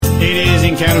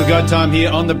Encounter with God time here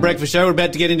on The Breakfast Show. We're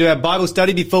about to get into our Bible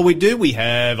study. Before we do, we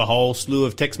have a whole slew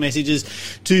of text messages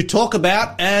to talk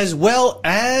about, as well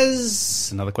as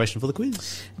another question for the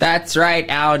quiz. That's right.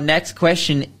 Our next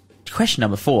question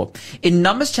number 4. In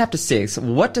Numbers chapter 6,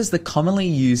 what does the commonly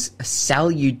used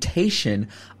salutation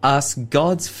ask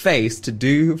God's face to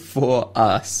do for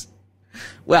us?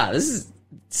 Wow, this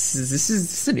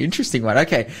is an interesting one.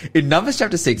 Okay. In Numbers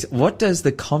chapter 6, what does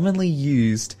the commonly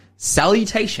used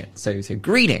salutation, so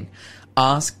greeting,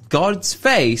 ask God's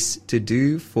face to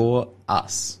do for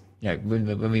us? You know,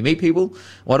 when we meet people,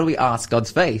 what do we ask God's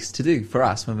face to do for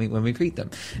us when we greet them?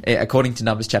 According to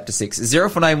Numbers chapter 6,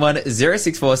 0491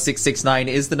 064 669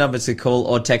 is the number to call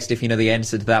or text if you know the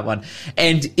answer to that one.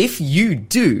 And if you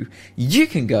do, you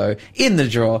can go in the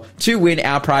draw to win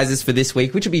our prizes for this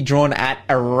week, which will be drawn at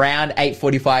around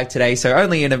 8:45 today. So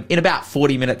only in about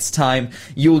 40 minutes time,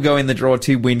 you will go in the draw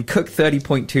to win Cook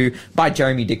 30.2 by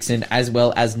Jeremy Dixon, as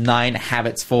well as 9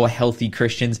 Habits for Healthy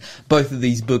Christians. Both of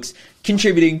these books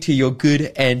contributing to your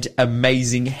good and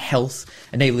amazing health,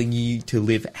 enabling you to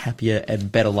live happier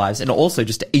and better lives, and also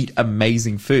just to eat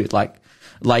amazing food.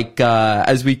 Like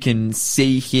as we can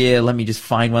see here, let me just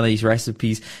find one of these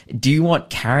recipes. Do you want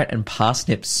carrot and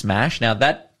parsnip smash? Now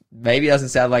that maybe doesn't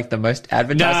sound like the most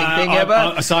advertising thing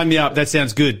ever. Sign me up. That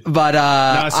sounds good. But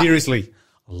no, seriously,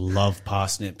 I love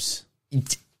parsnips.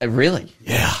 Really?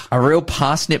 Yeah. A real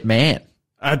parsnip man.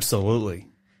 Absolutely.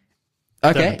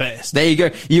 Okay, the best. There you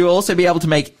go. You'll also be able to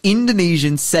make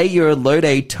Indonesian sayur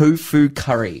lodeh tofu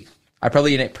curry. I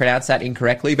probably didn't pronounce that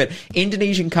incorrectly, but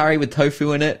Indonesian curry with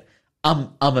tofu in it, I'm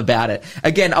about it.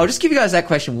 Again, I'll just give you guys that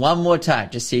question one more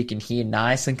time, just so you can hear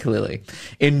nice and clearly.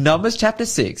 In Numbers chapter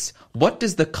 6, what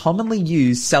does the commonly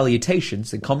used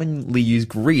salutations, the commonly used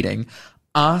greeting,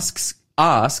 ask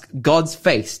God's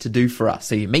face to do for us?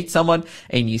 So you meet someone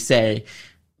and you say,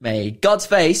 may God's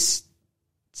face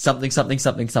something, something,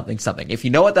 something, something, something. If you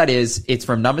know what that is, it's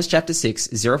from Numbers chapter 6,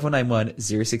 0491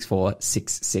 064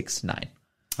 669.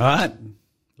 All right.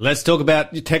 Let's talk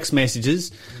about your text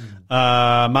messages.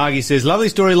 Margie says, lovely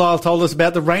story Lyle told us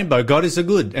about the rainbow. God is so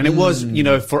good. And it was,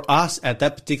 for us at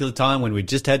that particular time when we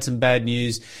just had some bad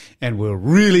news and we were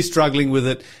really struggling with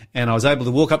it. And I was able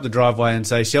to walk up the driveway and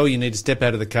say, Shell, you need to step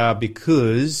out of the car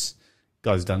because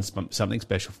God's done something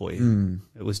special for you.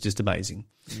 It was just amazing.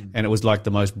 And it was like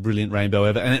the most brilliant rainbow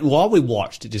ever. And while we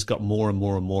watched, it just got more and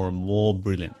more and more and more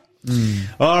brilliant.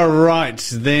 All right.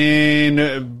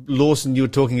 Then, Lawson, you were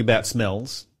talking about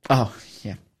smells. Oh,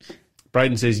 yeah.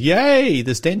 Braden says, yay,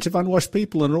 the stench of unwashed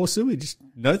people and raw sewage.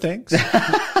 No thanks.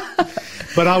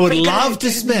 But I would love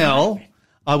to smell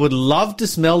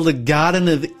the Garden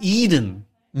of Eden.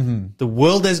 The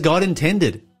world as God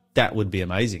intended. That would be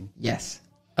amazing. Yes.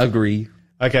 Agree.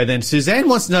 Okay, then Suzanne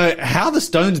wants to know how the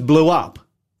Stones blew up.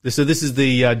 So this is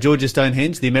the Georgia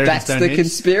Stonehenge, the American Stonehenge. That's the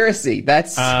conspiracy.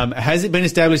 Has it been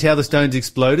established how the stones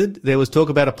exploded? There was talk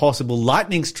about a possible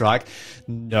lightning strike.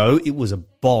 No, it was a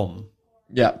bomb.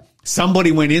 Yeah.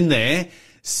 Somebody went in there,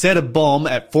 set a bomb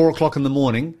at 4:00 in the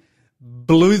morning,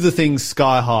 blew the thing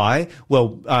sky high. Well,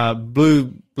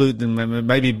 blew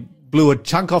a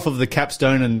chunk off of the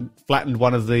capstone and flattened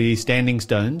one of the standing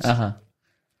stones.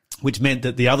 Which meant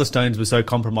that the other stones were so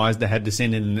compromised they had to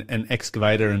send in an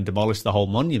excavator and demolish the whole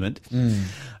monument.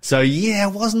 So, yeah,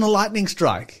 it wasn't a lightning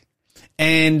strike.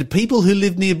 And people who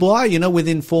lived nearby,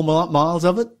 within 4 miles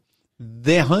of it,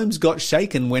 their homes got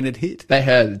shaken when it hit. They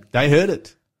heard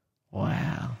it.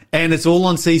 Wow. And it's all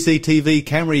on CCTV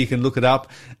camera. You can look it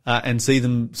up and see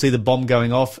the bomb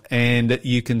going off, and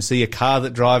you can see a car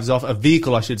that drives off, a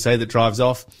vehicle, I should say, that drives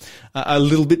off a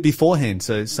little bit beforehand.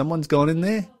 So someone's gone in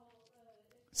there,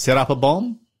 set up a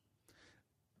bomb,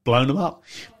 blown them up.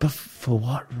 But for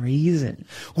what reason?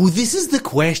 Well, this is the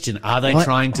question. Are they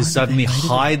trying to suddenly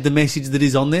hide the message that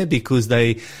is on there because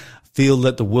they feel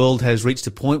that the world has reached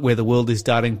a point where the world is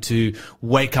starting to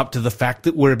wake up to the fact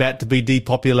that we're about to be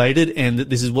depopulated and that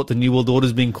this is what the New World Order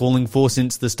has been calling for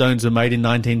since the stones were made in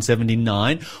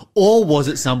 1979? Or was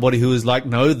it somebody who was like,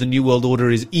 no, the New World Order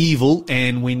is evil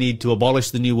and we need to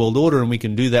abolish the New World Order, and we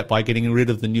can do that by getting rid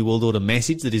of the New World Order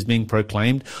message that is being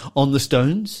proclaimed on the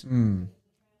stones?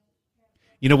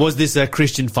 Was this a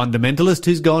Christian fundamentalist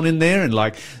who's gone in there and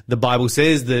the Bible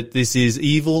says that this is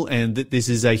evil and that this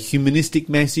is a humanistic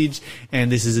message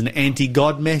and this is an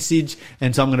anti-God message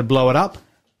and so I'm going to blow it up?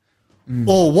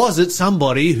 Or was it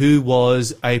somebody who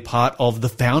was a part of the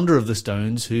founder of the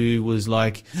Stones who was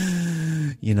like,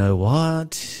 you know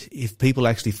what, if people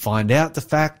actually find out the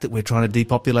fact that we're trying to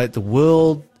depopulate the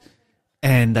world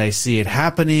and they see it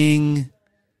happening,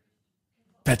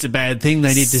 that's a bad thing.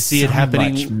 They need to see it So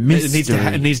happening. much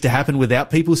It needs to happen without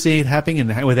people seeing it happening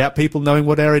and without people knowing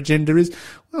what our agenda is.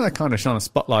 Well, they kind of shone a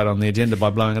spotlight on the agenda by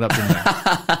blowing it up, didn't they?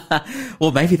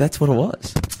 Well, maybe that's what it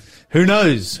was. Who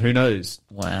knows? Who knows?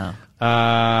 Wow.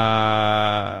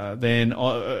 Then,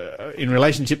 in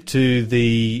relationship to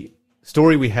the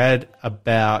story we had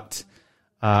about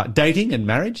dating and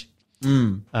marriage,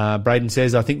 Braden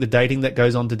says, I think the dating that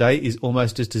goes on today is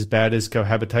almost just as bad as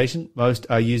cohabitation. Most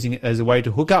are using it as a way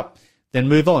to hook up, then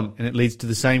move on, and it leads to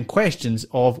the same questions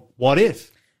of what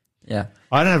if. Yeah.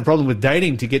 I don't have a problem with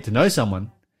dating to get to know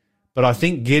someone, but I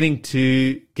think getting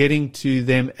to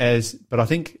them as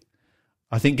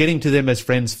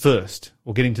friends first,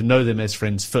 or getting to know them as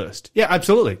friends first. Yeah,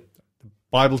 absolutely. The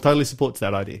Bible totally supports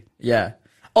that idea. Yeah.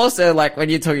 Also, like, when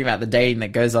you're talking about the dating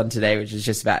that goes on today, which is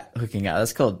just about hooking up,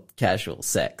 that's called casual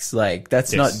sex. Like,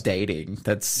 that's not dating.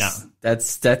 That's just...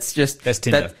 That's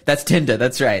Tinder. That's Tinder,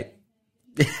 that's right.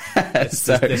 That's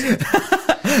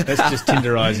just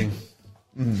Tinderizing.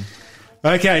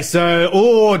 Okay,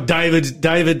 so,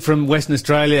 David from Western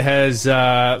Australia has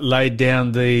laid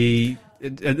down the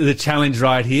challenge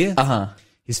right here.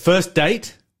 His first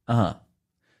date, the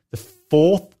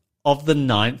 4th of the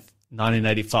 9th,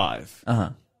 1985.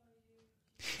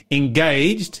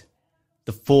 Engaged,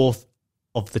 the 4th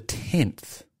of the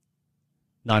 10th,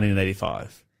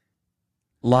 1985.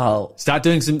 Lol. Start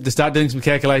doing some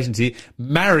calculations here.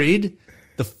 Married,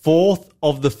 the 4th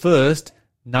of the 1st,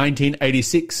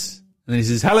 1986. And he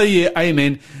says, hello, yeah,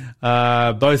 amen.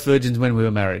 Both virgins when we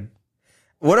were married.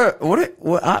 What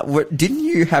didn't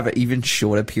you have an even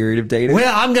shorter period of dating?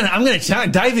 Well, I'm gonna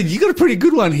challenge David. You got a pretty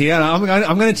good one here. I'm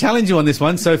gonna challenge you on this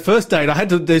one. So, first date, I had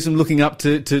to do some looking up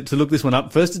to look this one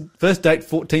up. First date,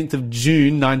 14th of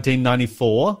June,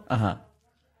 1994.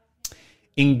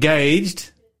 Engaged,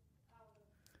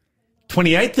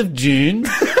 28th of June,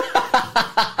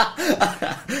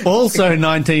 also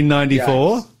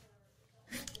 1994. Yes.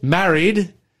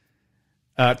 Married,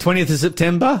 20th of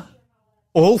September.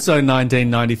 Also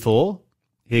 1994.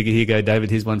 Here you go, David.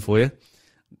 Here's one for you.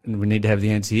 And we need to have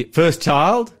the answer here. First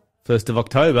child, 1st of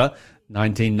October,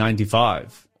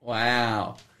 1995.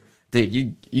 Wow.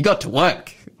 Dude, you got to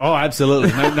work. Oh, absolutely.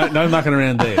 No mucking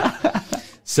around there.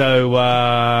 So,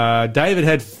 David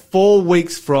had 4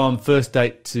 weeks from first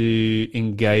date to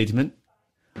engagement.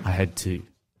 I had 2.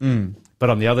 But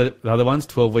on the other ones,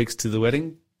 12 weeks to the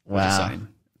wedding. Wow. Same.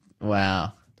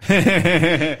 Wow. So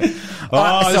I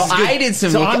did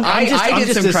some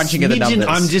crunching of the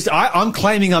numbers. I'm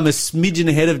claiming I'm a smidgen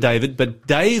ahead of David, but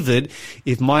David,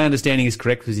 if my understanding is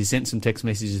correct, because he sent some text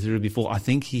messages through before, I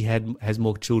think he has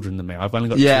more children than me. I've only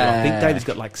got 2. I think David's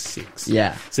got like 6.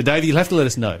 Yeah. So David, you'll have to let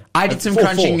us know. I did some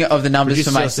crunching of the numbers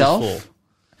for myself.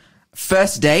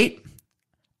 First date,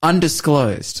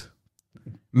 undisclosed.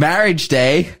 Marriage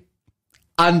day,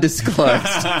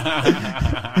 undisclosed.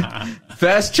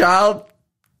 First child,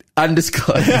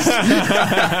 undisclosed.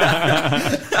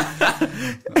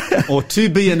 Or to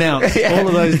be announced. Yeah. All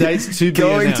of those dates to be announced.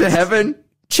 Going to heaven,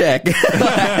 check.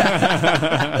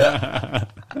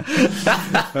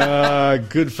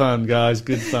 Good fun, guys.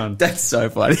 Good fun. That's so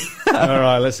funny. All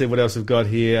right, let's see what else we've got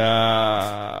here.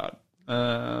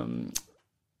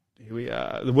 Here we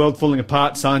are. The world falling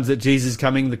apart, signs that Jesus is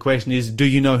coming. The question is, do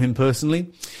you know him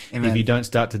personally? Amen. If you don't,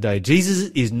 start today. Jesus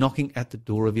is knocking at the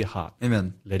door of your heart.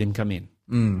 Amen. Let him come in.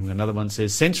 Another one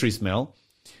says, sensory smell.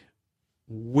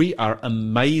 We are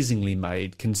amazingly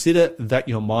made. Consider that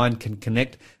your mind can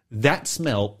connect that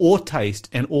smell or taste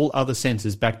and all other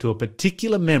senses back to a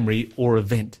particular memory or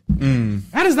event.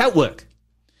 How does that work?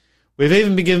 We've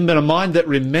even been given a mind that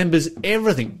remembers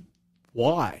everything.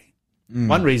 Why?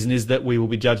 One reason is that we will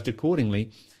be judged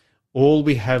accordingly. All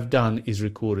we have done is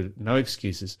recorded. No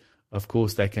excuses. Of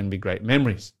course, they can be great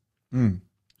memories.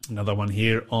 Another one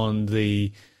here on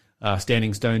the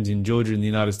Standing Stones in Georgia in the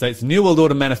United States. The New World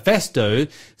Order Manifesto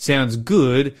sounds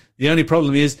good. The only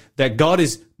problem is that God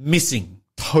is missing,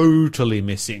 totally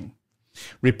missing,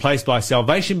 replaced by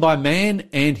salvation by man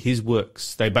and his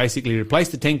works. They basically replace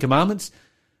the 10 Commandments,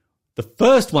 the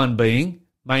first one being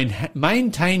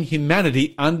maintain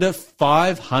humanity under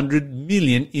 500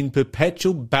 million in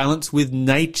perpetual balance with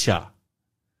nature.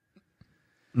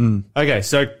 Okay,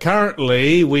 so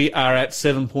currently we are at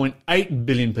 7.8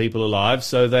 billion people alive,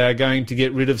 so they are going to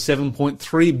get rid of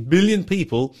 7.3 billion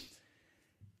people.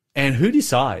 And who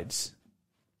decides?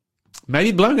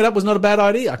 Maybe blowing it up was not a bad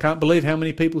idea. I can't believe how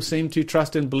many people seem to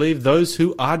trust and believe those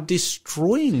who are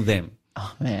destroying them.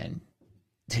 Oh, man.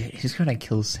 Dude, who's going to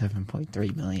kill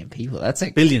 7.3 million people? That's a...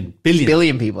 Billion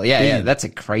people. Yeah, that's a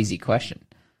crazy question.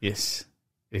 Yes,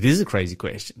 it is a crazy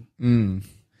question.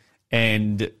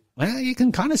 And... Well, you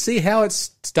can kind of see how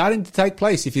it's starting to take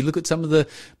place if you look at some of the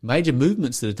major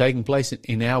movements that are taking place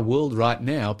in our world right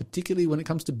now, particularly when it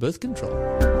comes to birth control.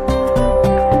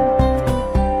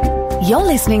 You're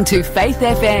listening to Faith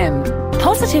FM,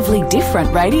 positively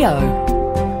different radio.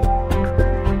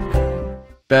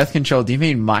 Birth control, do you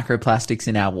mean microplastics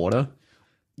in our water?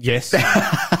 Yes.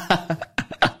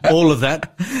 All of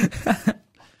that.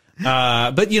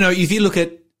 But, if you look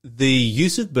at the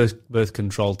use of birth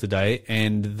control today,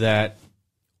 and that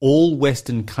all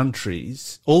Western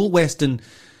countries, all Western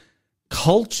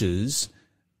cultures,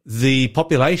 the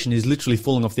population is literally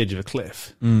falling off the edge of a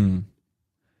cliff. The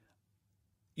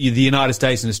United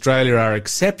States and Australia are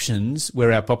exceptions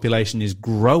where our population is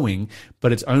growing,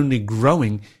 but it's only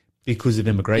growing because of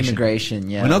immigration.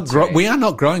 Yeah. We are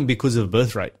not growing because of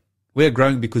birth rate. We are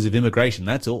growing because of immigration.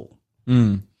 That's all.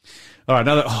 All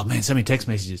right, so many text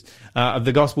messages.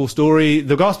 The gospel story,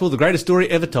 the greatest story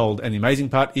ever told. And the amazing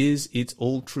part is it's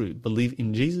all true. Believe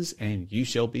in Jesus and you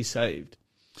shall be saved.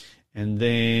 And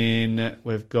then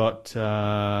we've got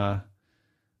Sky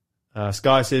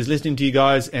says, listening to you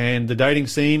guys and the dating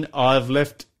scene, I've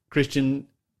left the Christian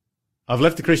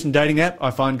dating app.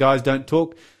 I find guys don't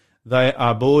talk. They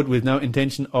are bored with no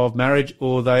intention of marriage,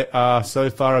 or they are so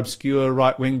far obscure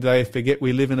right-winged they forget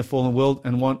we live in a fallen world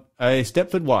and want a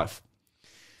Stepford wife.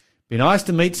 Be nice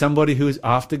to meet somebody who is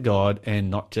after God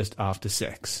and not just after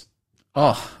sex.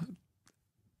 Oh,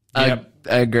 yep.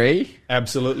 I agree.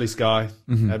 Absolutely, Sky.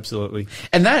 Mm-hmm. Absolutely.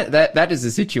 And that is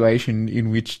a situation in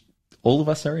which all of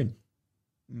us are in.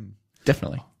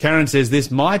 Definitely. Karen says this,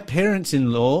 my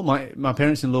parents-in-law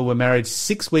were married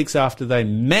 6 weeks after they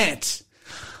met.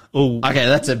 Ooh. Okay,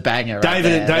 that's a banger.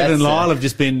 David and Lyle have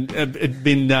just been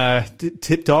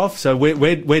tipped off, so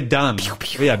we're done. Pew,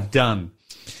 pew. We are done.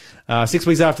 6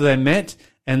 weeks after they met,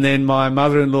 and then my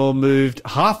mother-in-law moved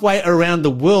halfway around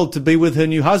the world to be with her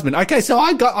new husband. Okay, so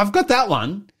I've got that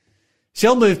one.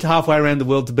 Shell moved halfway around the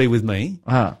world to be with me.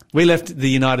 Uh-huh. We left the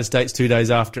United States 2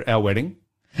 days after our wedding.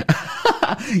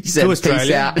 You said, to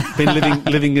Australia. Peace out. Been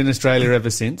living in Australia ever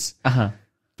since. Uh-huh.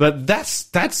 But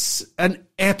that's an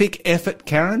epic effort,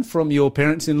 Karen, from your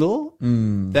parents-in-law.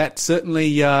 That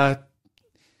certainly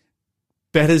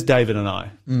betters David and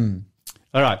I.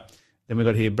 All right. Then we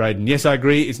got here Braden. Yes, I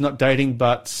agree. It is not dating,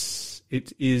 but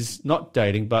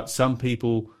some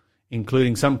people,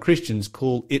 including some Christians,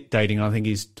 call it dating. I think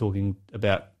he's talking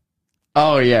about.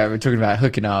 Oh yeah, we're talking about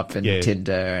hooking up and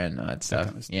Tinder and all that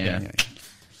stuff. Yeah.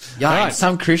 Yikes! Right.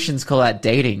 Some Christians call that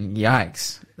dating.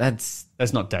 Yikes! That's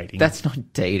not dating. That's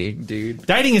not dating, dude.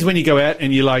 Dating is when you go out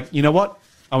and you're like, you know what?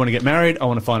 I want to get married. I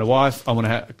want to find a wife. I want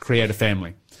to create a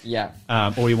family. Yeah.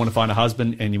 Or you want to find a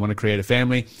husband and you want to create a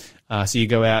family. So you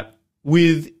go out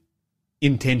with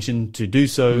intention to do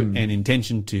so and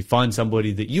intention to find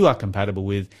somebody that you are compatible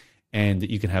with and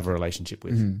that you can have a relationship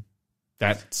with.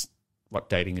 That's what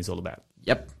dating is all about.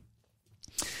 Yep.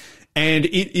 And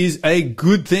it is a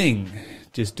good thing.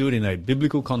 Just do it in a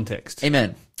biblical context.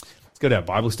 Amen. Let's go to our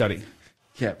Bible study.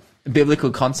 Yeah. Biblical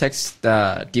context,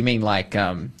 do you mean like,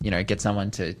 get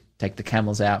someone to take the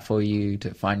camels out for you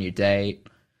to find your date?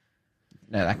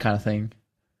 That kind of thing?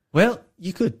 Well,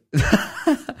 you could.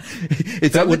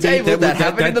 It's on the table. That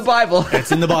happened in the Bible.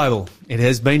 It's in the Bible. It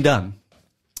has been done.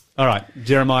 All right,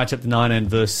 Jeremiah chapter 9 and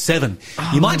verse 7.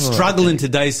 You might struggle in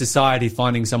today's society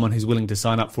finding someone who's willing to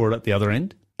sign up for it at the other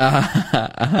end.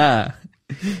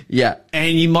 Yeah.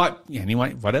 And you might,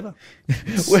 anyway, whatever.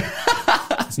 It's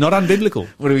not unbiblical.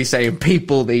 What do we say?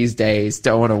 People these days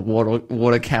don't want to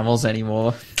water camels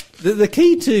anymore. The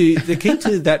key to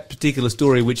that particular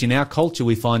story, which in our culture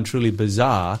we find truly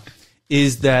bizarre,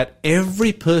 is that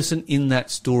every person in that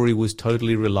story was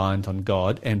totally reliant on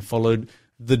God and followed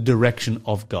the direction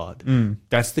of God.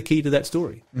 That's the key to that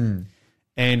story.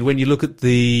 And when you look at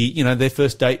their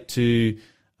first date to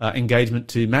engagement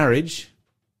to marriage,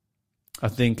 I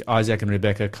think Isaac and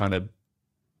Rebecca kind of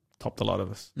topped a lot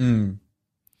of us.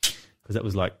 Because that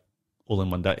was like all in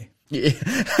one day. Yeah.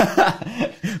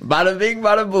 Bada bing,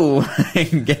 bada boom.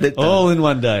 Get it done. All in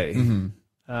one day.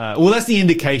 Well, that's the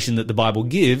indication that the Bible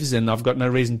gives, and I've got no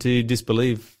reason to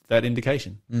disbelieve that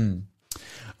indication.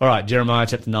 All right, Jeremiah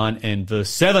chapter 9 and verse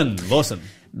 7. Lawson.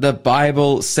 The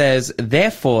Bible says,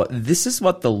 therefore, this is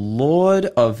what the Lord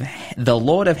of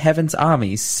heaven's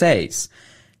armies says.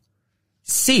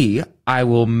 See, I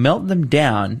will melt them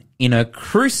down in a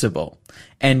crucible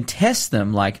and test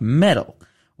them like metal.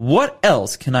 What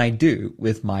else can I do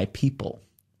with my people?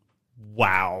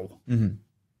 Wow. In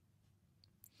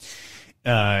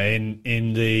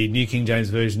the New King James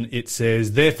Version, it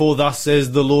says, therefore thus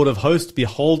says the Lord of hosts,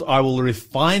 behold, I will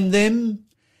refine them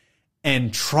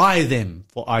and try them,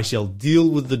 for I shall deal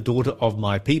with the daughter of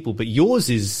my people. But yours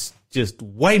is just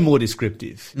way more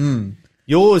descriptive.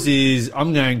 Yours is,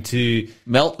 I'm going to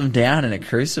Melt them down in a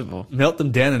crucible. melt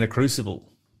them down in a crucible.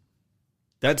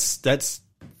 That's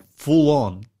full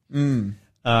on.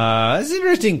 There's an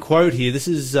interesting quote here. This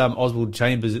is Oswald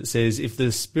Chambers. It says, if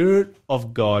the Spirit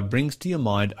of God brings to your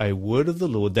mind a word of the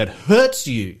Lord that hurts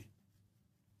you,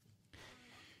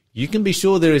 you can be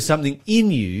sure there is something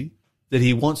in you that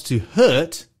he wants to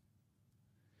hurt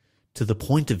to the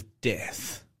point of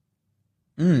death.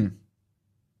 It's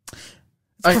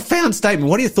a profound statement.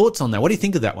 What are your thoughts on that? What do you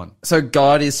think of that one? So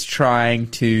God is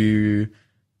trying to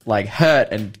like hurt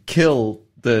and kill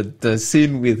the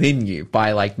sin within you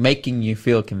by like making you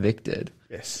feel convicted,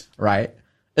 Yes. right?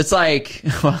 It's like,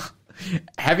 well,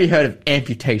 have you heard of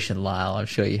amputation, Lyle? I'm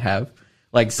sure you have.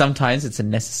 Like sometimes it's a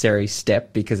necessary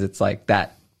step because it's like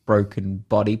that broken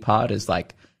body part is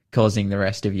like causing the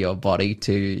rest of your body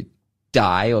to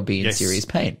die or be in Yes. serious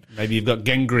pain. Maybe you've got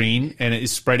gangrene and it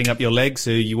is spreading up your leg.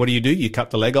 So what do? You cut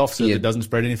the leg off so that it doesn't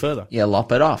spread any further. Yeah,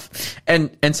 lop it off.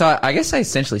 And so I guess I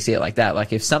essentially see it like that.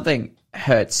 Like if something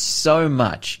hurts so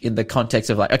much in the context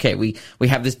of like, okay, we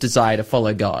have this desire to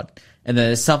follow God, and then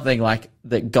there's something like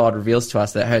that God reveals to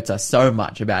us that hurts us so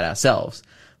much about ourselves,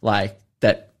 like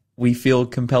that we feel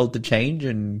compelled to change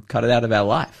and cut it out of our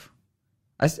life.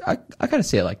 I kind of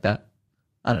see it like that.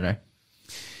 I don't know.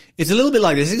 It's a little bit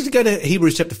like this. Just go to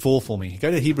Hebrews chapter 4 for me. Go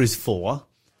to Hebrews 4,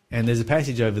 and there's a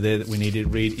passage over there that we need to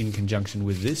read in conjunction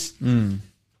with this.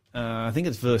 I think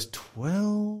it's verse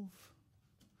 12.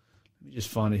 Let me just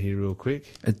find it here real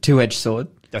quick. A two-edged sword.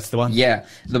 That's the one. Yeah.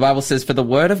 The Bible says, for the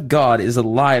word of God is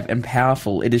alive and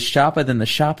powerful. It is sharper than the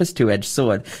sharpest two-edged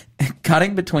sword,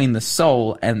 cutting between the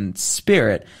soul and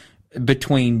spirit,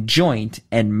 between joint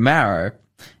and marrow.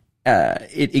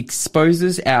 It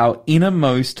exposes our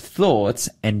innermost thoughts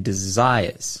and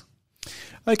desires.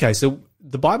 Okay, so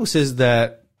the Bible says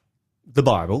that the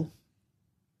Bible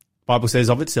says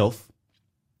of itself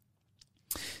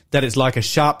that it's like a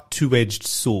sharp two-edged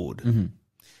sword.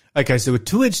 Okay, so a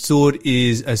two-edged sword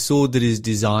is a sword that is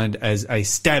designed as a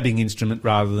stabbing instrument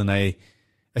rather than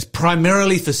as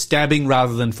primarily for stabbing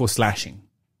rather than for slashing.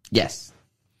 Yes.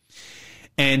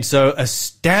 And so a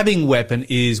stabbing weapon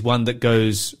is one that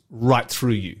goes right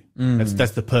through you.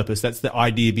 That's the purpose. That's the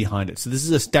idea behind it. So this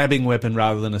is a stabbing weapon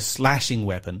rather than a slashing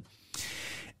weapon.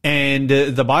 And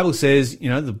the Bible says,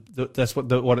 that's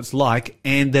what it's like,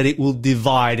 and that it will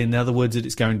divide. In other words, that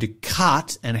it's going to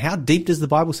cut. And how deep does the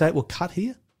Bible say it will cut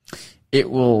here? It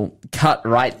will cut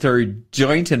right through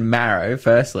joint and marrow,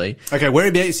 firstly. Okay,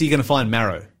 whereabouts are you going to find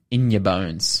marrow? In your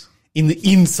bones. In the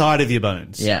inside of your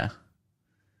bones. Yeah.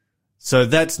 So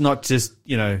that's not just,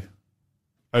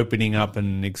 opening up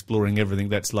and exploring everything.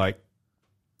 That's like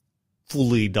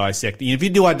fully dissecting. If you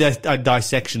do a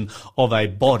dissection of a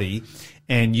body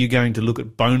and you're going to look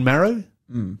at bone marrow,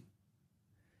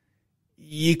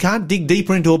 you can't dig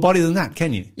deeper into a body than that,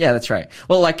 can you? Yeah, that's right.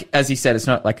 Well, like, as you said, it's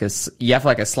not like you have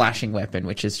like a slashing weapon,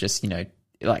 which is just, it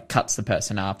like cuts the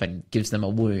person up and gives them a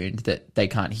wound that they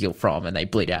can't heal from and they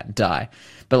bleed out and die.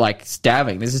 But like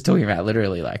stabbing, this is talking about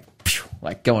literally like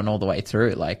going all the way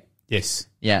through, like. Yes.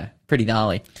 Yeah, pretty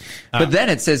gnarly. But then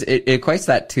it says it equates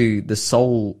that to the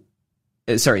soul,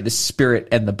 the spirit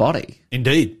and the body.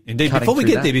 Indeed. Before we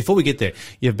get there,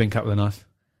 you've been cut with a knife.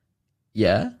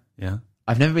 Yeah? Yeah.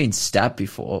 I've never been stabbed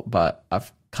before, but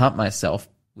I've cut myself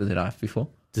with a knife before.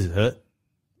 Does it hurt?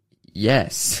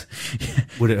 Yes.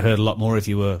 Would it hurt a lot more if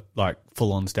you were like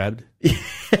full on stabbed?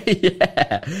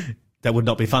 Yeah. That would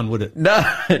not be fun, would it?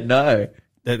 No.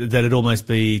 That'd almost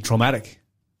be traumatic.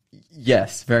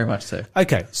 Yes, very much so.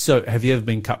 Okay, so have you ever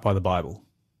been cut by the Bible?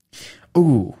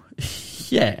 Ooh.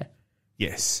 Yeah.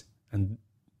 Yes. And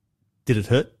did it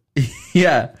hurt?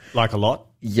 Yeah. Like a lot?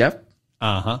 Yep.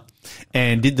 Uh-huh.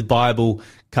 And did the Bible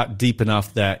cut deep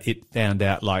enough that it found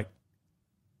out like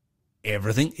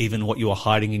everything, even what you were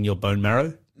hiding in your bone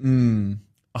marrow? Oh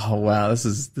wow, this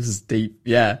is deep.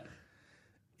 Yeah.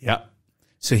 Yeah.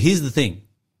 So here's the thing.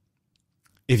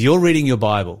 If you're reading your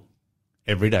Bible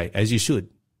every day, as you should,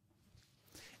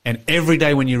 and every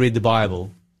day when you read the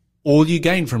Bible, all you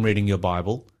gain from reading your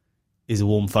Bible is a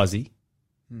warm fuzzy,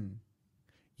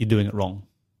 you're doing it wrong.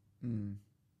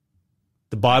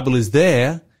 The Bible is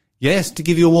there, yes, to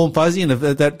give you a warm fuzzy and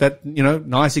that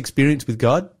nice experience with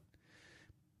God,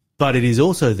 but it is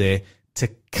also there to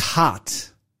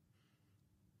cut,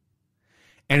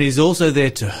 and is also there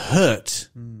to hurt,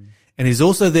 and is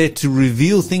also there to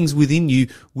reveal things within you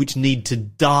which need to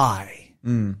die.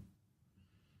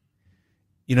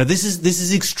 This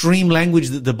is extreme language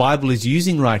that the Bible is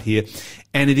using right here,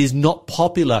 and it is not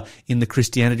popular in the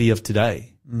Christianity of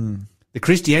today. The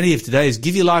Christianity of today is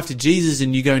give your life to Jesus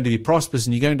and you're going to be prosperous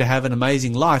and you're going to have an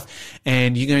amazing life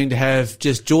and you're going to have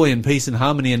just joy and peace and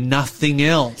harmony and nothing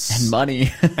else. And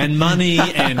money. And money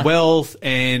and wealth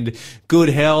and good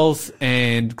health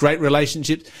and great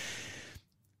relationships.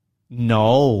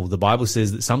 No, the Bible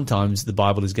says that sometimes the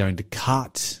Bible is going to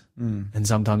cut and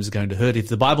sometimes it's going to hurt. If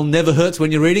the Bible never hurts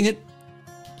when you're reading it,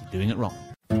 you're doing it wrong.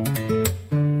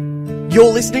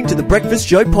 You're listening to the Breakfast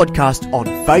Show podcast on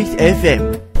Faith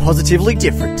FM. Positively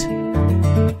different.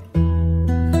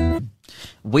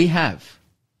 We have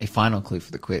a final clue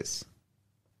for the quiz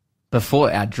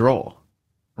before our draw.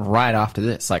 Right after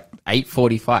this, like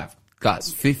 8:45,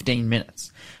 guys, 15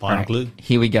 minutes. Final clue.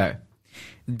 Here we go.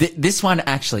 This one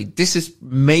actually, this is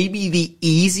maybe the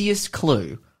easiest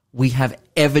clue we have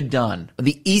ever done, or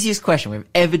the easiest question we've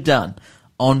ever done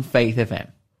on Faith FM.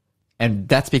 And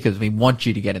that's because we want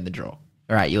you to get in the draw.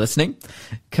 All right, you listening?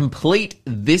 Complete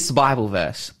this Bible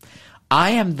verse.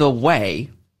 I am the way,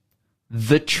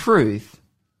 the truth,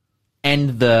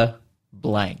 and the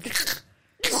blank.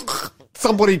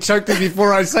 Somebody choked me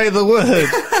before I say the word.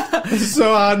 It's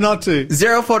so hard not to.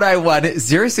 0491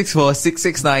 064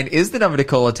 669 is the number to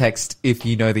call or text if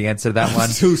you know the answer to that one.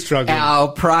 Still struggling. Our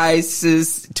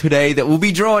prizes today that will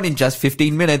be drawn in just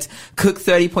 15 minutes. Cook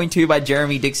 30.2 by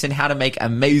Jeremy Dixon. How to make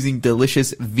amazing,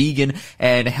 delicious, vegan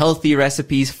and healthy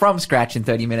recipes from scratch in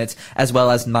 30 minutes, as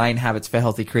well as 9 habits for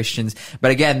healthy Christians.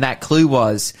 But again, that clue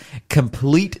was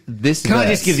complete this Can verse. I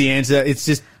just give the answer? It's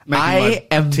just making I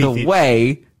am teeth the itch.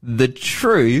 way, the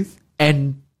truth,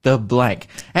 and the blank.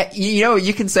 You know,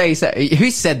 you can say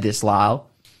who said this, Lyle?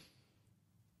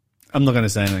 I'm not going to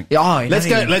say anything. Oh, Let's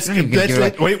go.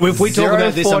 If we talk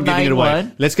about this, I'm giving it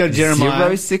away. Let's go to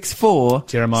Jeremiah. 064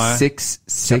 Jeremiah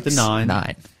 669. chapter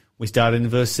 9. We started in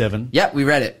verse 7. Yep, we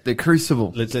read it. The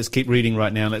crucible. Let's keep reading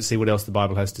right now. Let's see what else the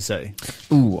Bible has to say.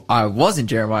 Ooh, I was in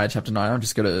Jeremiah chapter 9. I'm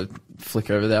just going to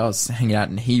flick over there. I was hanging out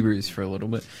in Hebrews for a little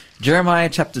bit. Jeremiah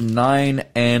chapter 9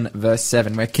 and verse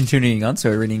 7. We're continuing on,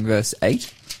 so we're reading verse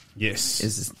 8.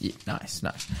 Yes. Nice.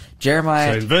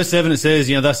 Jeremiah. So in verse 7 it says,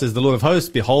 thus says the Lord of hosts,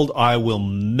 behold, I will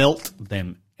melt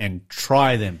them and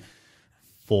try them.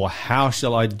 For how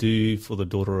shall I do for the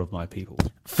daughter of my people?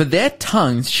 For their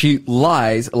tongues shoot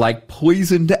lies like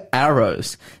poisoned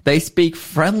arrows. They speak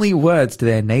friendly words to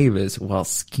their neighbors while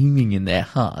scheming in their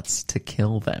hearts to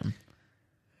kill them.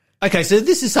 Okay, so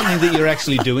this is something that you're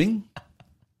actually doing.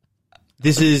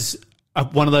 This is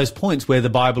one of those points where the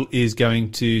Bible is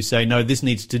going to say, no, this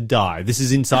needs to die. This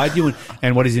is inside you,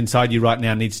 and what is inside you right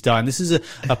now needs to die. And this is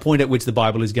a point at which the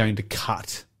Bible is going to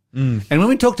cut. And when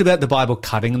we talked about the Bible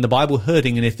cutting and the Bible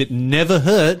hurting, and if it never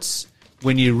hurts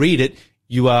when you read it,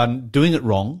 you are doing it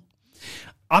wrong.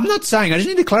 I'm not saying, I just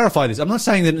need to clarify this. I'm not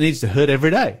saying that it needs to hurt every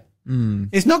day.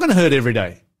 It's not going to hurt every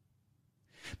day.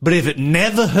 But if it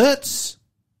never hurts,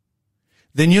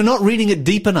 then you're not reading it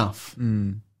deep enough.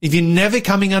 If you're never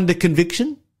coming under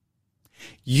conviction,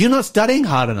 you're not studying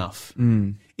hard enough.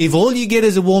 If all you get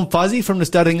is a warm fuzzy from the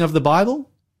studying of the Bible,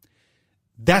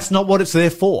 that's not what it's there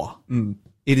for.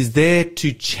 It is there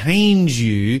to change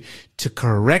you, to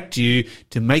correct you,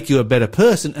 to make you a better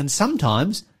person. And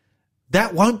sometimes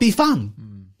that won't be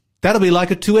fun. That'll be like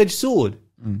a two-edged sword.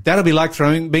 That'll be like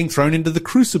being thrown into the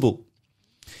crucible.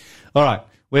 All right.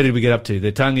 Where did we get up to?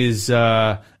 The tongue is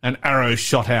an arrow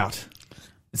shot out.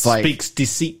 It's like, speaks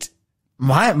deceit.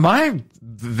 My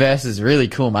verse is really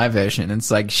cool, my version.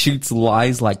 It's like shoots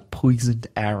lies like poisoned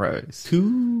arrows.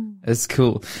 Cool. It's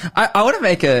cool. I want to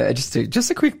make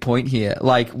just a quick point here.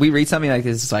 Like, we read something like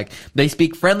this. It's like, they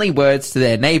speak friendly words to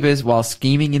their neighbors while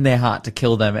scheming in their heart to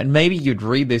kill them. And maybe you'd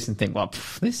read this and think, well,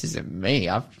 this isn't me.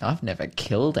 I've never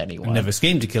killed anyone. Never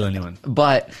schemed to kill anyone.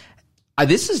 But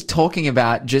this is talking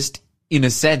about just, in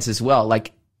a sense as well,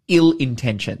 like ill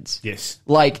intentions. Yes.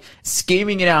 Like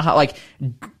scheming in our heart. Like,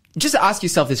 just ask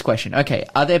yourself this question. Okay,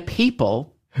 are there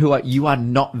people who you are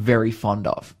not very fond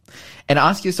of? And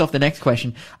ask yourself the next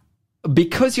question.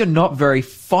 Because you're not very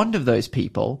fond of those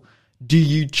people, do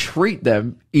you treat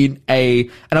them in and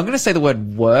I'm going to say the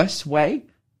word worse way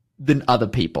than other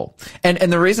people? And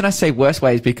the reason I say worse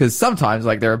way is because sometimes,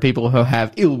 like, there are people who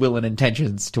have ill will and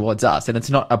intentions towards us, and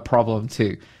it's not a problem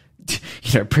to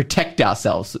protect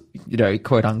ourselves,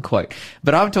 quote unquote.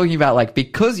 But I'm talking about, like,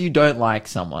 because you don't like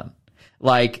someone,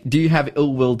 like, do you have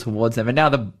ill will towards them? And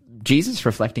now Jesus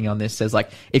reflecting on this says,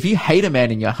 like, if you hate a man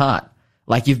in your heart,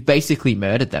 like, you've basically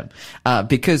murdered them.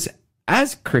 Because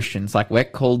as Christians, like, we're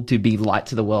called to be light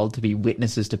to the world, to be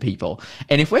witnesses to people.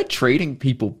 And if we're treating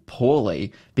people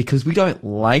poorly because we don't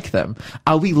like them,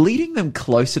 are we leading them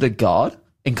closer to God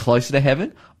and closer to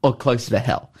heaven, or closer to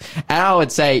hell? And I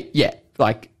would say, yeah,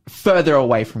 like, further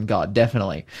away from God,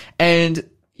 definitely. And,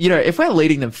 if we're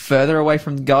leading them further away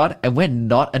from God and we're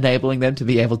not enabling them to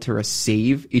be able to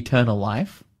receive eternal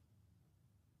life,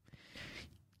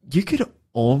 you could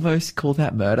almost call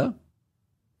that murder.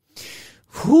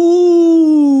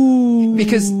 Ooh.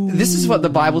 Because this is what the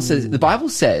Bible says. The Bible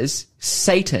says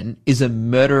Satan is a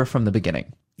murderer from the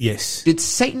beginning. Yes. Did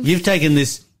Satan... You've taken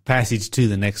this passage to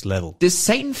the next level. Does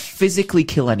Satan physically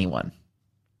kill anyone?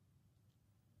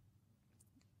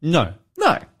 No.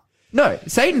 No.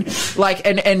 Satan,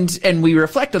 and we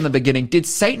reflect on the beginning. Did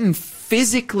Satan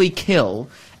physically kill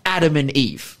Adam and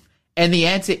Eve? And the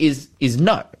answer is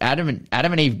no. Adam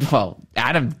and Eve, well,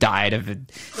 Adam died of a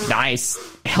nice,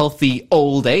 healthy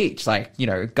old age.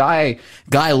 Guy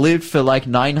lived for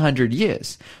 900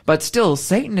 years. But still,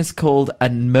 Satan is called a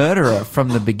murderer from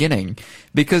the beginning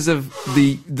because of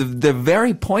the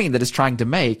very point that it's trying to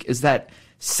make is that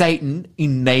Satan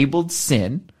enabled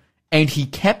sin and he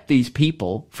kept these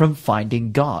people from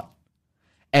finding God.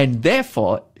 And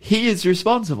therefore, he is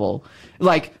responsible.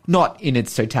 Not in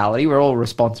its totality. We're all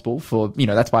responsible for,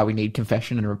 that's why we need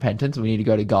confession and repentance. We need to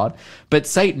go to God. But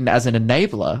Satan, as an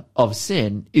enabler of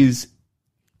sin,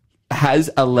 has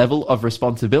a level of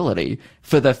responsibility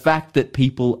for the fact that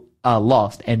people are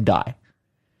lost and die.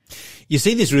 You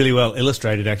see this really well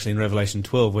illustrated actually in Revelation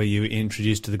 12, where you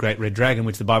introduced to the great red dragon,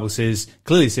 which the Bible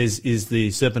clearly says is the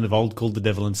serpent of old called the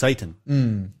devil and Satan.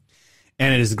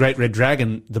 And it is the great red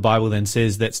dragon, the Bible then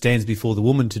says, that stands before the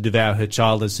woman to devour her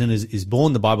child as soon as is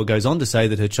born. The Bible goes on to say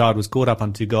that her child was caught up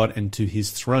unto God and to his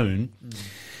throne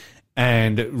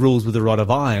and rules with a rod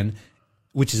of iron,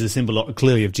 which is a symbol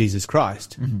clearly of Jesus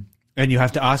Christ. Mm-hmm. And you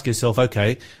have to ask yourself,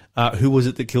 okay, who was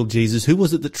it that killed Jesus? Who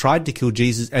was it that tried to kill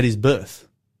Jesus at his birth?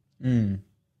 Well,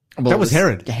 that was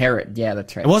Herod. Herod, yeah,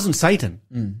 that's right. It wasn't Satan.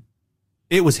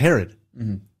 It was Herod.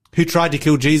 Who tried to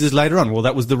kill Jesus later on? Well,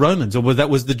 that was the Romans, or that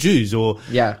was the Jews, or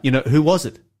who was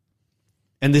it?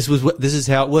 And this is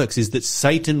how it works: is that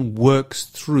Satan works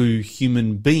through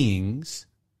human beings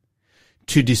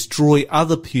to destroy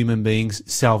other human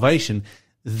beings' salvation,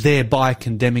 thereby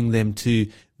condemning them to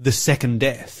the second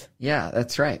death. Yeah,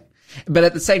 that's right. But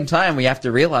at the same time, we have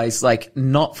to realize,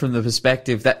 not from the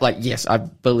perspective that, yes, I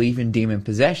believe in demon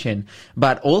possession,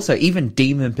 but also even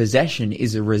demon possession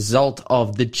is a result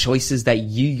of the choices that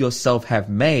you yourself have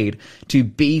made to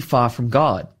be far from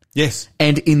God. Yes.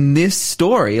 And in this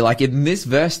story, in this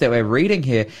verse that we're reading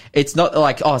here, it's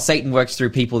not Satan works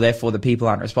through people, therefore the people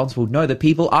aren't responsible. No, the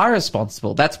people are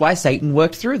responsible. That's why Satan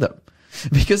worked through them.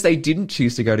 Because they didn't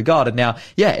choose to go to God. And now,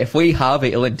 if we harbor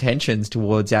ill intentions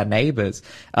towards our neighbors,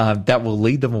 that will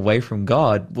lead them away from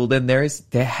God, well, then there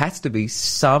has to be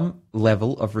some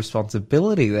level of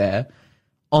responsibility there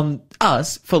on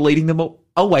us for leading them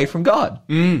away from God.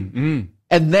 And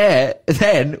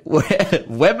then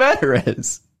we're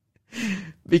murderers.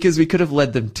 Because we could have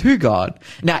led them to God.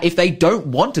 Now, if they don't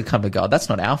want to come to God, that's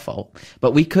not our fault.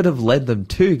 But we could have led them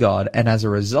to God, and as a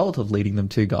result of leading them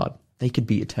to God, they could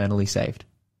be eternally saved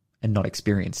and not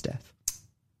experience death.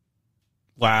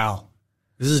 Wow.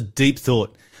 This is a deep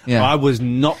thought. Yeah. I was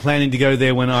not planning to go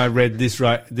there when I read this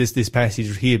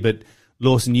passage here, but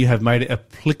Lawson, you have made it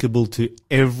applicable to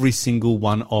every single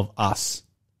one of us.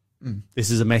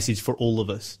 This is a message for all of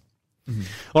us.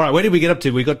 All right, where did we get up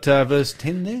to? We got verse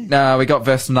 10 there? No, we got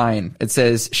verse 9. It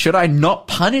says, "Should I not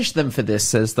punish them for this,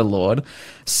 says the Lord?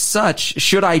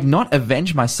 Should I not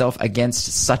avenge myself against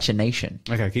such a nation?"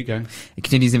 Okay, keep going. It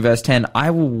continues in verse 10,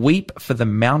 "I will weep for the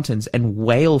mountains and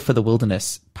wail for the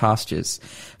wilderness pastures,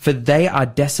 for they are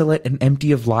desolate and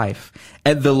empty of life,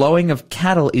 and the lowing of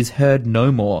cattle is heard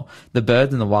no more. The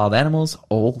birds and the wild animals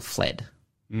all fled."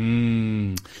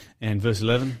 And verse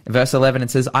 11? In verse 11,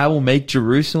 it says, "I will make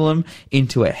Jerusalem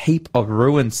into a heap of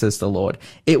ruins, says the Lord.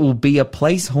 It will be a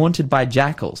place haunted by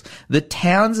jackals. The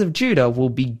towns of Judah will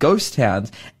be ghost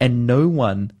towns, and no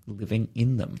one living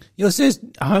in them." Yours says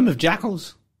a home of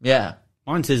jackals. Yeah.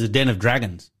 Mine says a den of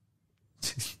dragons.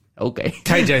 Okay.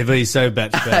 KJV is so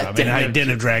much better. I mean, den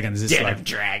of dragons. Den of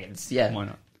dragons. Yeah. Why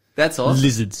not? That's awesome.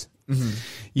 Lizards.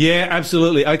 Yeah,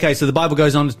 absolutely. Okay, so the Bible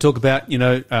goes on to talk about,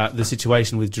 the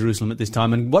situation with Jerusalem at this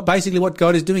time. And what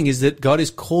God is doing is that God is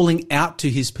calling out to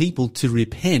his people to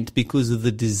repent because of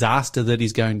the disaster that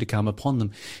is going to come upon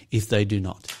them if they do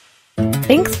not.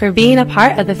 Thanks for being a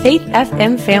part of the Faith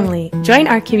FM family. Join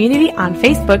our community on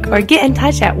Facebook or get in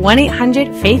touch at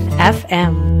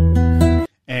 1-800-FAITH-FM.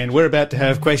 And we're about to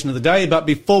have question of the day, but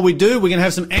before we do, we're going to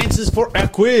have some answers for our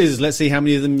quiz. Let's see how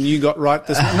many of them you got right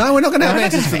this morning. No, we're not going to have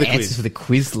answers for the quiz. Answers for the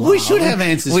quiz. We should have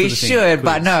answers for the quiz. We should,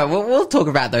 but no, we'll talk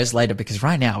about those later because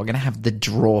right now we're going to have the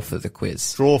draw for the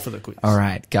quiz. Draw for the quiz. All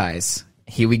right, guys,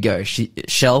 here we go.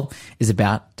 Shell is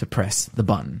about to press the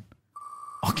button.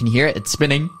 Oh, can you hear it? It's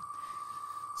spinning.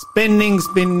 Spinning.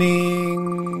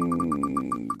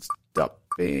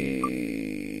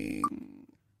 Stopping.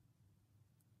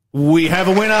 We have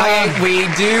a winner. Okay, we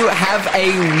do have a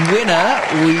winner.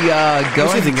 We are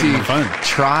going to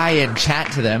try and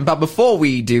chat to them. But before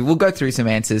we do, we'll go through some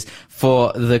answers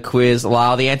for the quiz.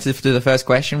 Lyle, the answer to the first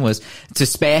question was to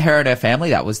spare her and her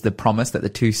family. That was the promise that the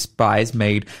two spies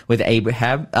made with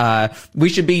Abraham. We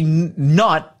should be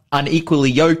not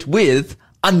unequally yoked with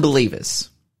unbelievers.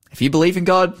 If you believe in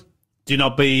God, do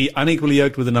not be unequally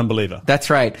yoked with an unbeliever. That's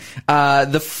right.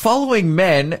 The following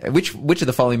men, which of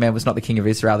the following men was not the king of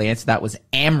Israel? The answer to that was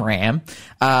Amram.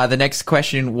 The next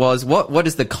question was, what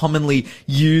is the commonly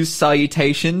used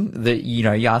salutation that, you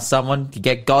ask someone to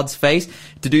get God's face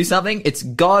to do something? It's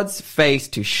God's face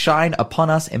to shine upon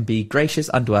us and be gracious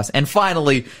unto us. And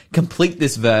finally, complete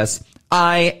this verse.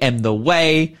 I am the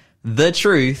way, the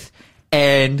truth,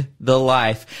 and the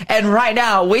life. And right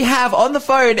now we have on the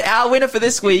phone our winner for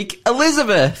this week,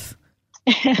 Elizabeth.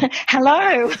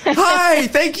 Hello. Hi,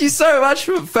 thank you so much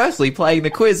for firstly playing the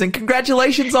quiz and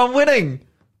congratulations on winning.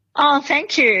 Oh,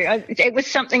 thank you. It was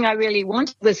something I really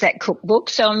wanted, was that cookbook,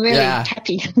 so I'm really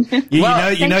happy. You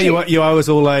owe us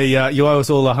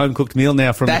all a home cooked meal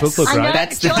now from the cookbook, right? I know,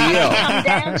 That's the deal. Come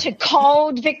down to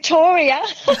cold Victoria.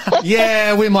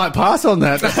 Yeah, we might pass on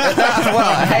that.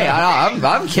 Well, hey,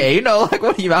 I'm keen.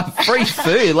 What do you want? Free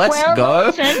food. Let's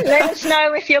go. Listen, let us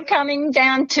know if you're coming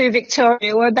down to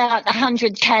Victoria. We're about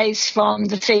 100 k's from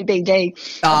the CBD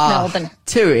of Melbourne.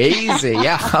 Too easy.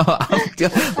 Yeah.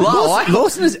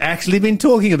 Lawson has actually been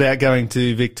talking about going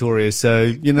to Victoria,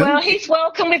 so, Well, he's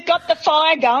welcome. We've got the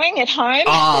fire going at home.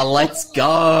 Oh, let's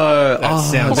go. That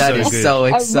sounds that so is good. so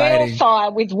exciting. A real fire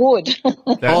with wood.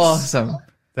 Awesome.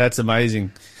 That's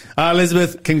amazing.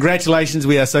 Elizabeth, congratulations.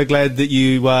 We are so glad that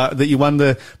you won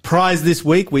the prize this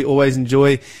week. We always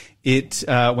enjoy it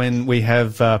when we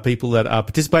have people that are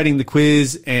participating in the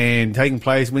quiz and taking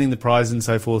place, winning the prize and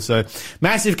so forth. So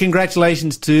massive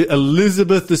congratulations to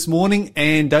Elizabeth this morning.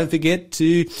 And don't forget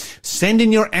to send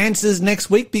in your answers next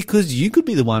week because you could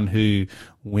be the one who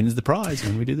wins the prize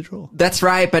when we do the draw. That's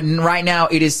right. But right now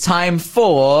it is time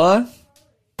for...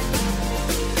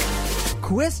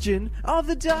 Question of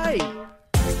the day.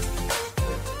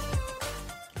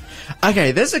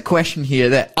 Okay, there's a question here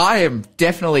that I am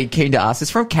definitely keen to ask. It's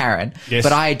from Karen, yes.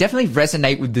 But I definitely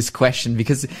resonate with this question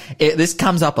because this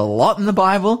comes up a lot in the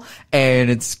Bible, and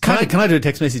it's kind of... Can I do a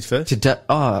text message first? Just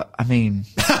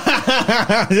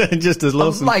as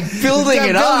Lawson. I'm like building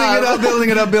it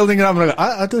up.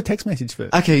 I'll do a text message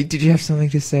first. Okay, did you have something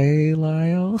to say,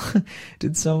 Lyle?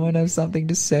 Did someone have something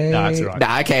to say? No, that's all right.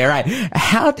 Nah, okay, all right.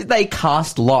 How did they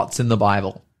cast lots in the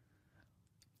Bible?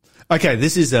 Okay,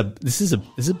 this is a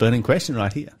burning question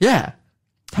right here. Yeah.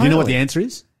 Totally. Do you know what the answer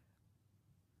is?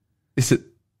 Is it?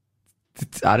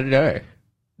 I don't know.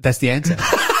 That's the answer.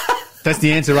 That's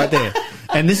the answer right there.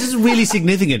 And this is really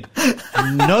significant.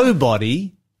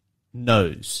 Nobody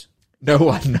knows. No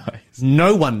one knows.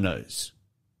 No one knows.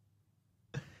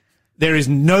 There is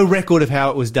no record of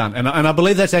how it was done. And I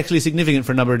believe that's actually significant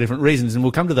for a number of different reasons, and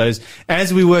we'll come to those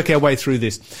as we work our way through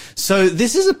this. So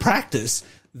this is a practice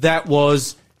that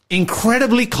was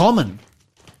incredibly common.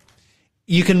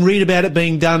 You can read about it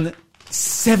being done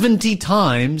 70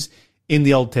 times in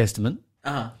the Old Testament.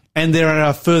 And there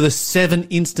are a further 7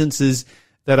 instances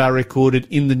that are recorded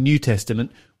in the New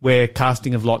Testament where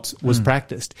casting of lots was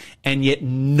practiced. And yet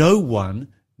no one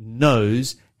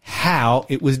knows how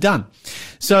it was done.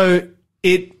 So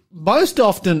it most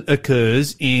often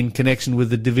occurs in connection with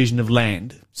the division of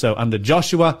land. So under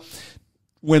Joshua,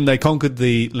 when they conquered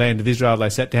the land of Israel,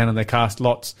 they sat down and they cast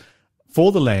lots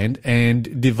for the land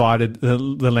and divided the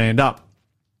land up.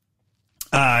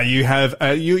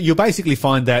 You'll basically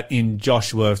find that in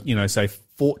Joshua, say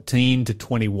 14 to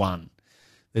 21.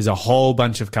 There's a whole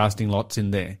bunch of casting lots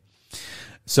in there.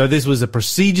 So this was a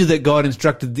procedure that God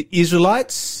instructed the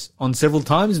Israelites on several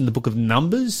times in the book of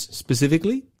Numbers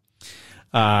specifically.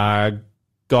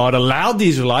 God allowed the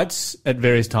Israelites at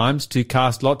various times to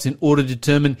cast lots in order to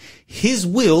determine his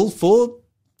will for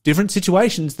different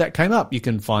situations that came up. You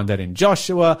can find that in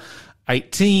Joshua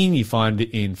 18. You find it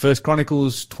in 1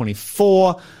 Chronicles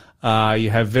 24. You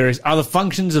have various other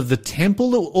functions of the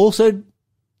temple that were also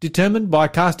determined by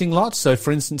casting lots. So,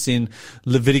 for instance, in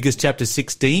Leviticus chapter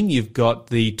 16, you've got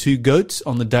the 2 goats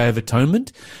on the Day of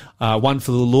Atonement, one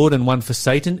for the Lord and one for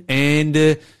Satan. And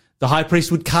the high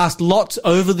priest would cast lots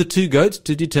over the 2 goats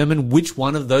to determine which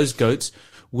one of those goats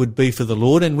would be for the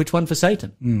Lord and which one for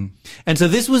Satan. And so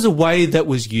this was a way that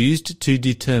was used to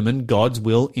determine God's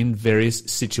will in various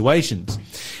situations.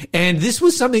 And this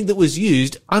was something that was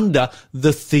used under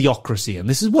the theocracy. And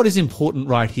this is what is important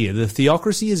right here. The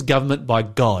theocracy is government by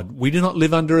God. We do not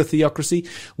live under a theocracy.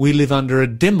 We live under a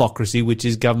democracy, which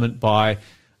is government by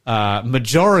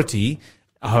majority,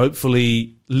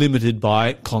 hopefully limited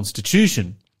by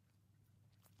constitution.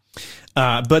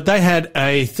 But they had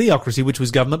a theocracy which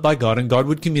was government by God, and God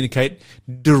would communicate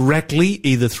directly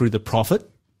either through the prophet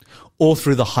or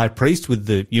through the high priest with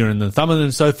the Urim and Thummim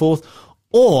and so forth,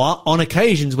 or on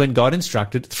occasions when God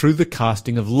instructed through the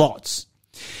casting of lots.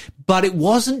 But it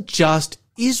wasn't just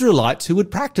Israelites who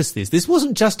would practice this. This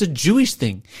wasn't just a Jewish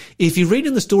thing. If you read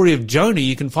in the story of Jonah,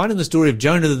 you can find in the story of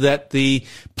Jonah that the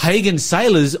pagan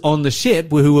sailors on the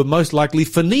ship, who were most likely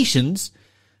Phoenicians,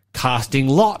 casting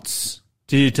lots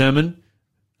to determine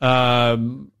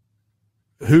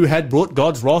who had brought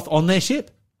God's wrath on their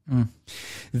ship.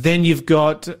 Then you've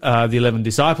got the 11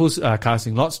 disciples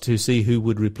casting lots to see who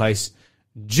would replace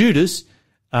Judas.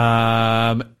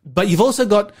 But you've also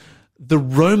got the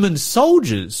Roman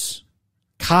soldiers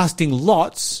casting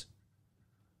lots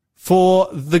for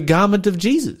the garment of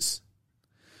Jesus.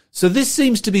 So this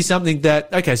seems to be something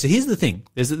that, okay, so here's the thing.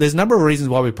 There's a number of reasons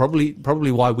why we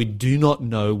probably why we do not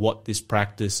know what this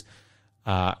practice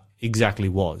exactly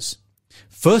was.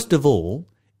 First of all,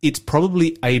 it's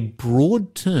probably a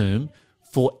broad term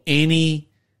for any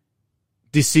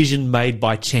decision made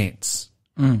by chance.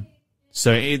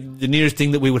 So the nearest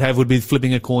thing that we would have would be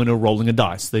flipping a coin or rolling a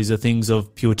dice. These are things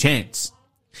of pure chance.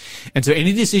 And so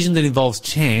any decision that involves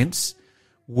chance,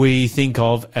 we think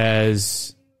of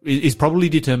as, is probably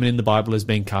determined in the Bible as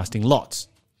being casting lots.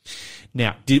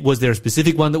 Now, was there a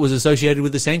specific one that was associated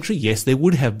with the sanctuary? Yes, there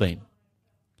would have been.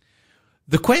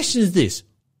 The question is this,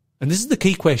 and this is the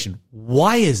key question.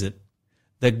 Why is it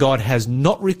that God has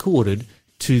not recorded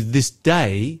to this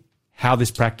day how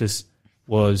this practice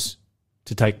was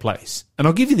to take place? And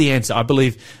I'll give you the answer. I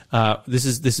believe this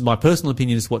is my personal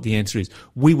opinion is what the answer is.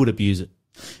 We would abuse it.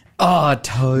 Oh,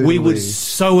 totally. We would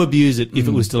so abuse it if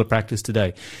it was still a practice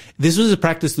today. This was a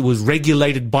practice that was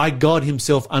regulated by God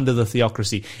himself under the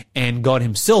theocracy, and God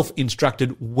himself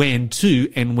instructed when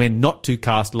to and when not to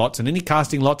cast lots, and any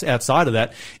casting lots outside of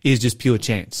that is just pure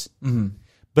chance.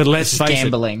 But let's face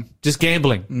gambling. it. Just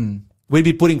gambling. We'd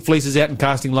be putting fleeces out and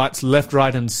casting lights left,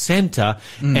 right, and center,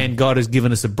 and God has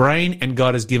given us a brain, and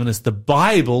God has given us the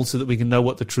Bible so that we can know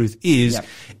what the truth is. Yep.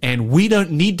 And we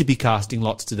don't need to be casting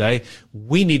lots today.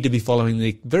 We need to be following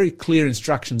the very clear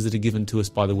instructions that are given to us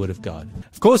by the Word of God.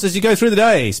 Of course, as you go through the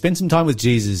day, spend some time with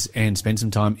Jesus and spend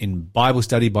some time in Bible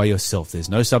study by yourself. There's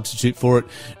no substitute for it.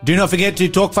 Do not forget to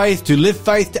talk faith, to live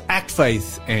faith, to act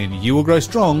faith, and you will grow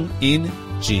strong in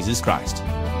Jesus Christ.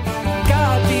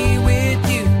 God be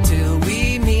with you till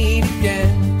we meet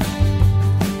again.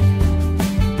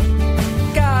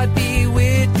 God be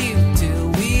with you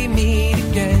till we meet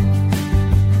again.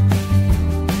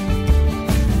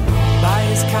 By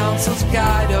his counsel's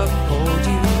guide uphold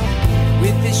you,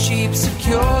 with his sheep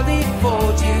securely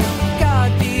fold you.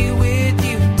 God be with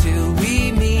you till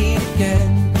we meet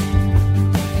again.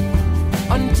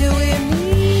 Until we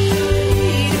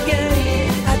meet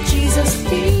again at Jesus'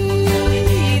 feet.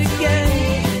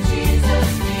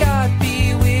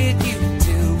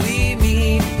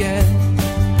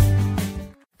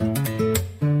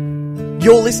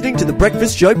 You're listening to the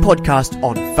Breakfast Show podcast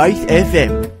on Faith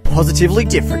FM. Positively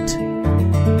different.